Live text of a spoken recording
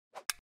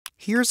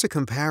Here's a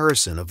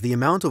comparison of the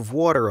amount of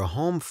water a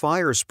home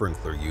fire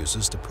sprinkler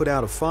uses to put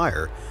out a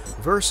fire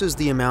versus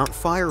the amount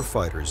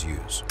firefighters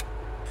use.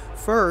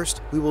 First,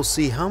 we will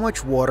see how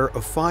much water a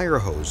fire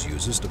hose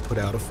uses to put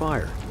out a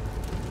fire.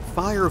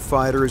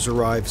 Firefighters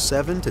arrive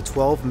 7 to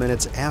 12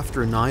 minutes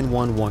after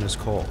 911 is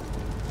called.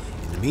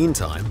 In the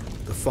meantime,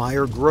 the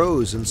fire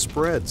grows and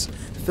spreads,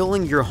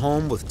 filling your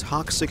home with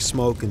toxic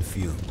smoke and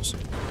fumes.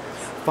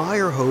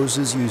 Fire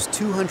hoses use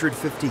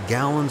 250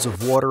 gallons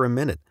of water a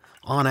minute,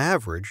 on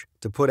average,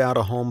 to put out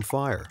a home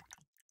fire.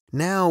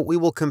 Now we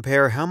will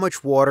compare how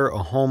much water a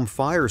home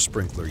fire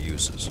sprinkler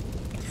uses.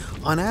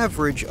 On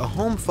average, a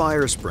home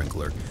fire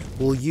sprinkler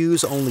will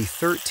use only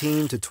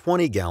 13 to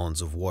 20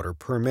 gallons of water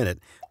per minute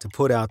to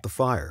put out the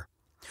fire.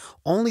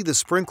 Only the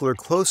sprinkler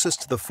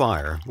closest to the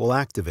fire will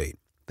activate.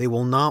 They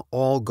will not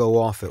all go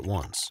off at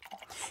once.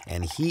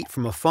 And heat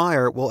from a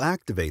fire will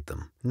activate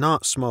them,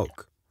 not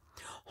smoke.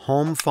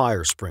 Home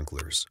fire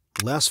sprinklers.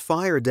 Less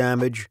fire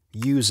damage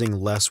using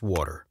less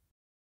water.